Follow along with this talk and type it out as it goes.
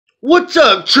What's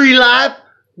up, Tree Life?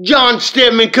 John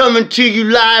Stedman coming to you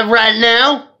live right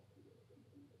now.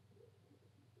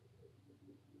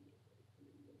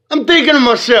 I'm thinking to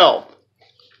myself,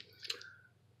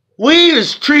 we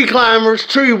as tree climbers,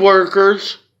 tree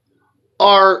workers,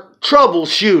 are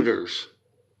troubleshooters.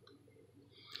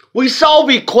 We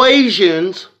solve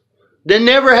equations that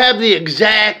never have the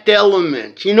exact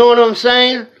elements. You know what I'm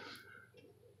saying?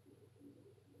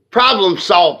 Problem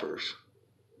solvers.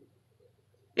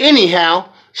 Anyhow,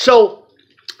 so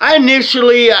I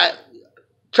initially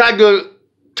tried to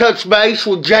touch base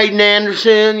with Jaden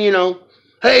Anderson, you know.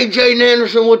 Hey, Jaden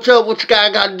Anderson, what's up? What's the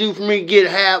guy got to do for me to get a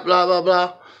hat? Blah, blah,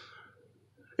 blah.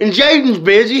 And Jaden's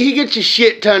busy. He gets a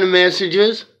shit ton of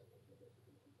messages.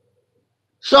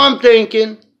 So I'm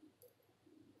thinking,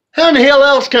 how in the hell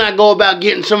else can I go about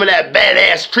getting some of that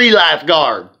badass Tree Life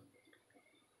guard?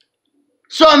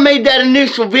 So I made that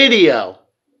initial video.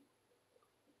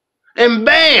 And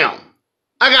bam!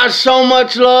 I got so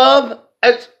much love.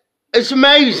 It's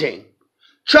amazing.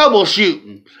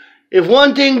 Troubleshooting. If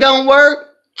one thing don't work,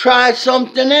 try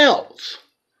something else.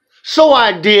 So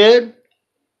I did.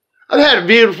 I've had a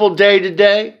beautiful day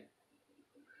today.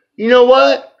 You know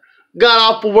what? Got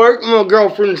off of work and my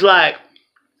girlfriend's like,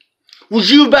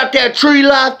 was you about that Tree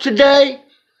Life today?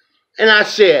 And I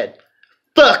said,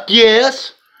 fuck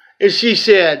yes. And she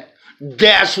said,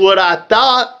 that's what I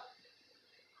thought.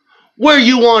 Where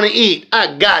you want to eat?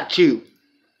 I got you.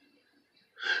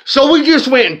 So we just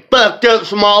went and fucked up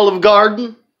some Olive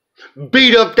Garden.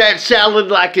 Beat up that salad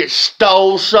like it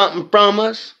stole something from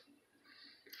us.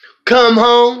 Come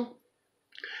home.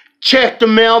 Check the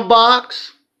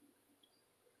mailbox.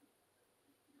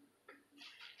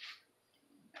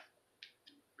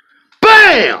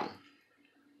 Bam!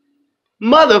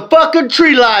 Motherfucking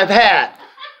Tree Life hat.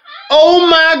 Oh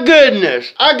my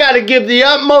goodness. I gotta give the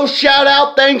utmost shout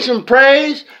out, thanks and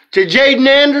praise to Jaden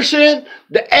Anderson,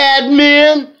 the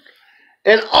admin,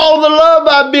 and all the love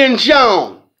I've been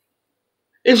shown.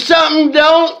 If something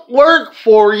don't work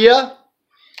for you,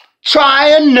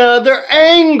 try another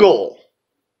angle.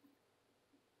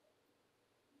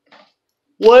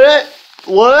 What?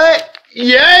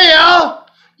 Yeah!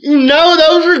 You know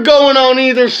those are going on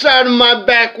either side of my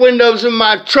back windows in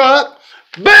my truck.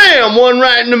 Bam! One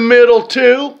right in the middle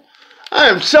too. I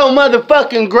am so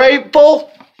motherfucking grateful.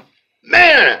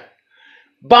 Man,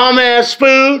 bomb ass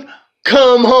food.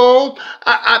 Come home.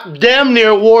 I damn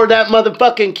near wore that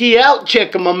motherfucking key out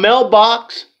checking my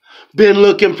mailbox. Been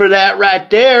looking for that right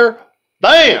there.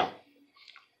 Bam!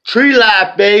 Tree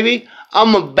Life, baby.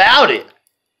 I'm about it.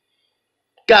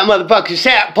 Got motherfucking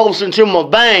sap pulsing through my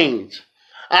veins.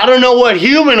 I don't know what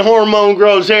human hormone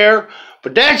grows there,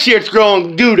 but that shit's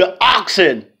growing due to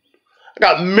oxen. I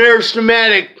got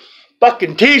meristematic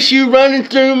fucking tissue running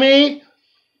through me.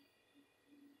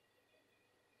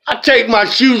 I take my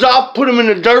shoes off, put them in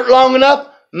the dirt long enough,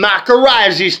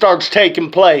 mycorrhizae starts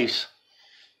taking place.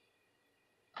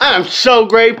 I am so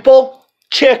grateful.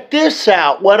 Check this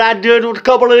out. What I did with a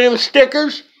couple of them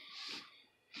stickers.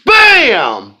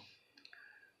 Bam!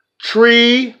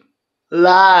 Tree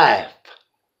Life.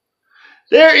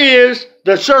 There is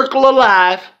the circle of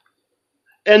life,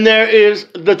 and there is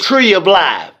the tree of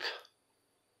life.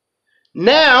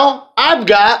 Now, I've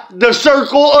got the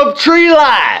circle of tree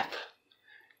life.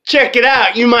 Check it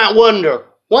out. You might wonder,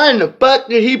 why in the fuck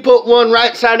did he put one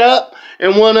right side up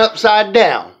and one upside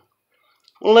down?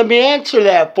 Well, let me answer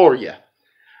that for you.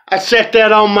 I set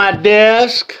that on my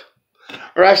desk,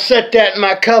 or I set that in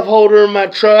my cup holder in my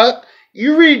truck.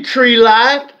 You read Tree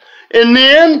Life, and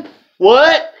then,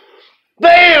 what?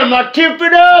 Bam! I tip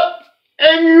it up,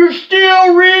 and you're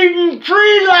still reading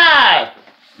Tree Life.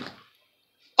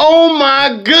 Oh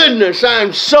my goodness,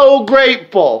 I'm so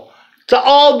grateful to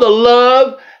all the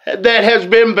love that has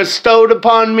been bestowed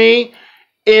upon me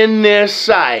in this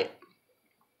site.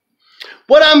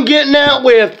 What I'm getting at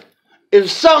with,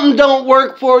 if something don't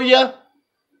work for you,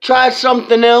 try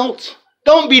something else.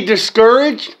 Don't be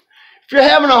discouraged. If you're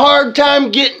having a hard time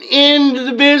getting into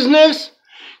the business,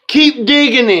 keep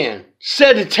digging in.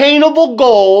 Set attainable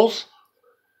goals,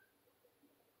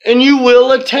 and you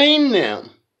will attain them.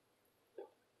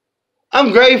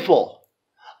 I'm grateful.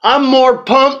 I'm more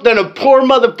pumped than a poor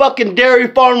motherfucking dairy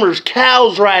farmer's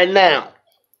cows right now.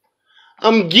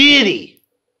 I'm giddy.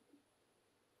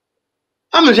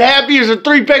 I'm as happy as a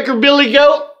 3-pecker billy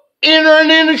goat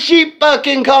entering in a sheep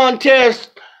bucking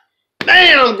contest.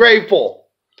 Man, I'm grateful.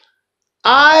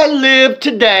 I live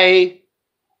today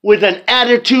with an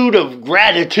attitude of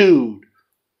gratitude.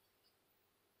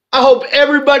 I hope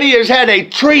everybody has had a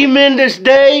tremendous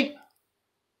day,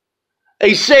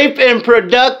 a safe and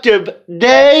productive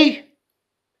day.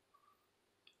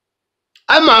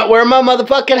 I might wear my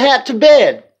motherfucking hat to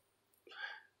bed.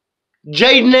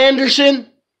 Jaden Anderson,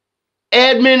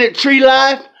 admin at Tree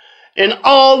Life, and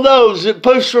all those that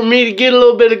push for me to get a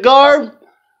little bit of garb,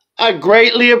 I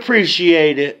greatly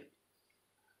appreciate it.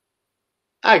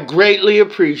 I greatly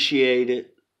appreciate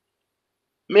it.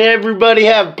 May everybody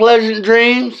have pleasant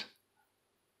dreams.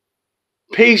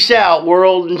 Peace out,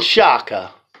 world, and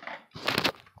Shaka.